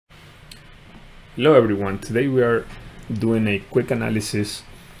Hello everyone, today we are doing a quick analysis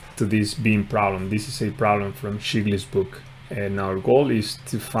to this beam problem. This is a problem from Shigley's book, and our goal is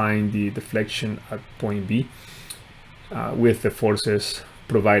to find the deflection at point B with the forces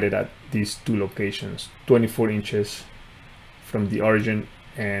provided at these two locations, 24 inches from the origin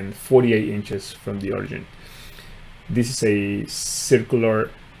and 48 inches from the origin. This is a circular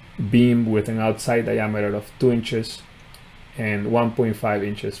beam with an outside diameter of 2 inches and 1.5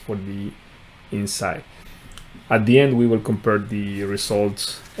 inches for the inside. At the end, we will compare the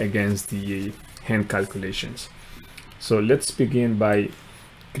results against the hand calculations. So let's begin by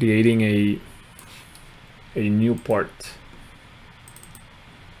creating a new part.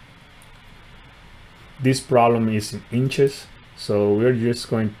 This problem is in inches, so we're just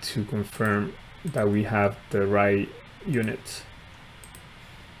going to confirm that we have the right units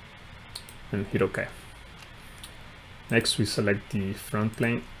and hit OK. Next, we select the front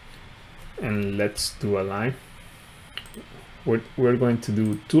plane and let's do a line. We're going to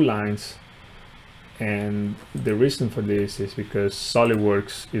do two lines, and the reason for this is because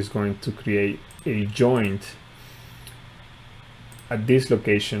SolidWorks is going to create a joint at this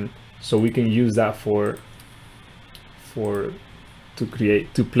location, so we can use that to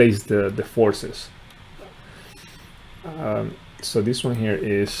place the forces. So this one here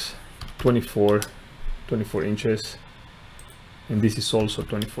is 24 inches, and this is also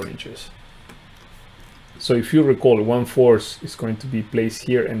 24 inches. So if you recall, one force is going to be placed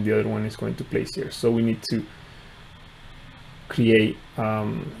here and the other one is going to place here. So we need to create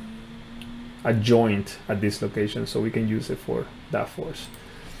a joint at this location so we can use it for that force.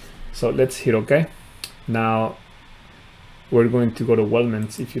 So let's hit OK. Now we're going to go to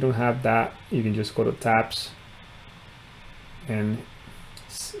Weldment. If you don't have that, you can just go to tabs and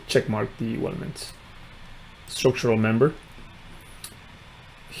check mark the Weldment. Structural member.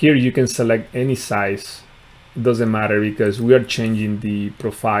 Here you can select any size. It doesn't matter because we are changing the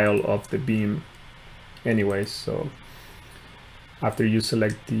profile of the beam anyway. So after you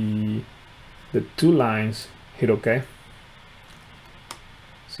select the two lines, hit OK.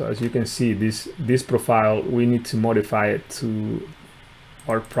 So as you can see, this profile, we need to modify it to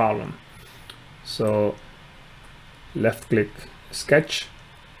our problem. So left click sketch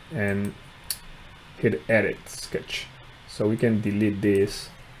and hit edit sketch. So we can delete this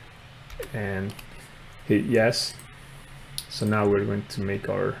and hit yes. So now we're going to make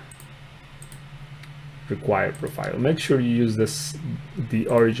our required profile. Make sure you use the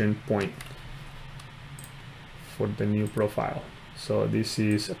origin point for the new profile. So this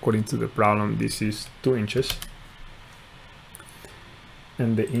is, according to the problem, this is 2 inches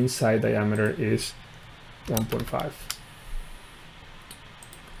and the inside diameter is 1.5.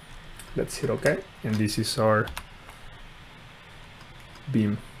 Let's hit OK, and this is our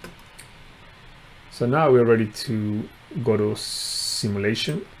beam. So now we're ready to go to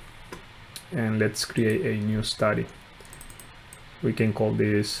simulation, and let's create a new study. We can call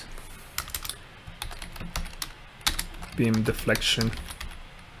this beam deflection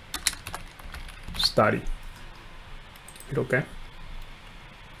study. Hit OK.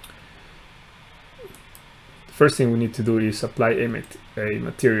 The first thing we need to do is apply a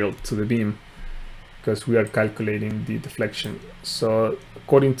material to the beam because we are calculating the deflection. So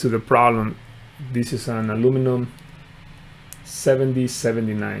according to the problem, this is an aluminum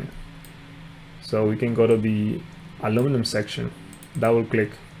 7079. So we can go to the aluminum section, double click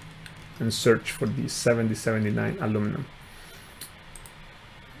and search for the 7079 aluminum,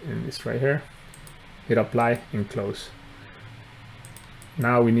 and it's right here. Hit apply and close.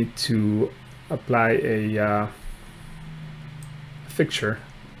 Now we need to apply a fixture.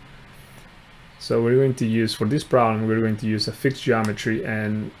 So we're going to use, for this problem, we're going to use a fixed geometry,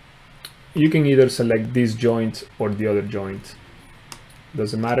 and you can either select this joint or the other joint.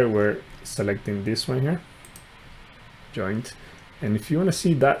 Doesn't matter, we're selecting this one here, joint. And if you want to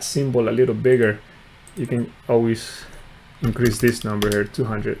see that symbol a little bigger, you can always increase this number here,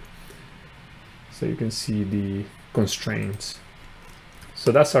 200. So you can see the constraints.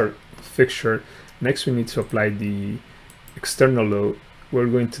 So that's our fixture. Next we need to apply the external load. We're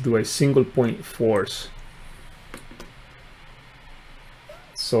going to do a single point force.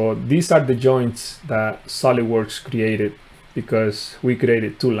 So these are the joints that SolidWorks created because we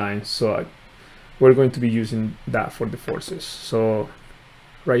created two lines. So we're going to be using that for the forces. So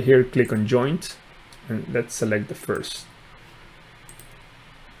right here, click on joint and let's select the first.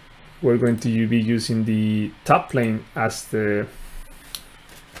 We're going to be using the top plane as the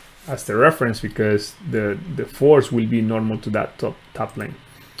reference because the force will be normal to that top plane.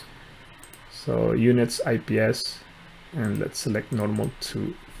 So units IPS, and let's select normal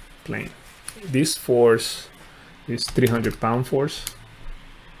to plane. this force is 300-pound force,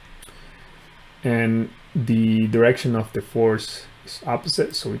 and the direction of the force is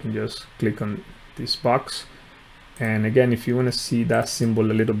opposite, so we can just click on this box. And again, if you want to see that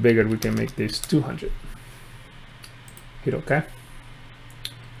symbol a little bigger, we can make this 200. Hit OK.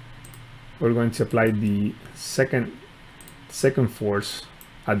 We're going to apply the second force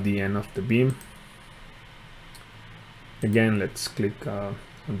at the end of the beam. Again, let's click on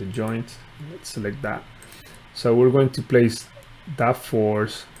the joint. Let's select that. So we're going to place that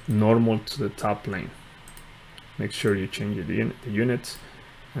force normal to the top plane. Make sure you change the units,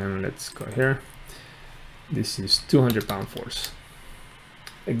 and let's go here. This is 200-pound force.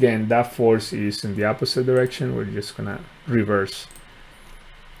 Again, that force is in the opposite direction. We're just gonna reverse,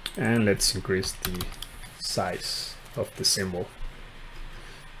 and let's increase the size of the symbol.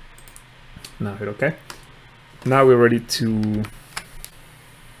 Now hit OK. Now we're ready to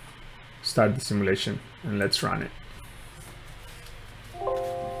start the simulation, and let's run it.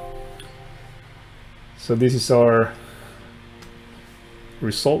 So this is our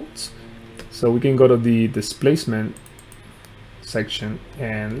results. So we can go to the displacement section,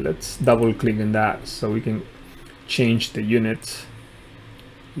 and let's double click on that so we can change the units.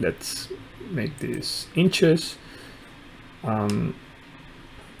 Let's make this inches. We're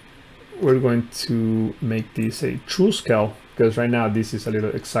going to make this a true scale, because right now this is a little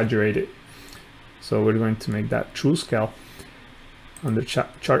exaggerated. So we're going to make that true scale. Under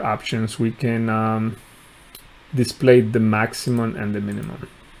chart options, we can display the maximum and the minimum,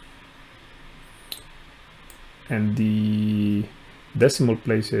 and the decimal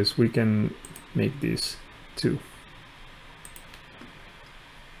places we can make this 2.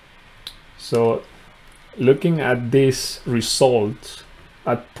 So looking at this result,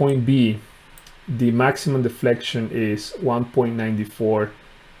 at point B, the maximum deflection is 1.94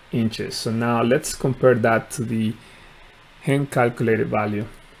 inches. So now let's compare that to the hand calculated value.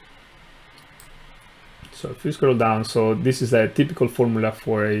 So if you scroll down, so this is a typical formula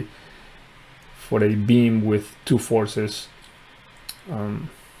for a beam with 2 forces,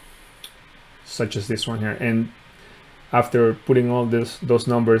 such as this one here. And after putting all those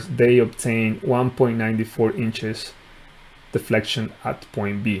numbers, they obtain 1.94 inches deflection at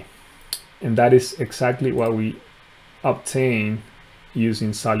point B. And that is exactly what we obtain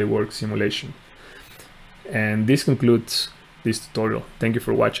using SolidWorks simulation. And this concludes this tutorial. Thank you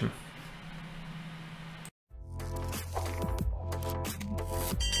for watching.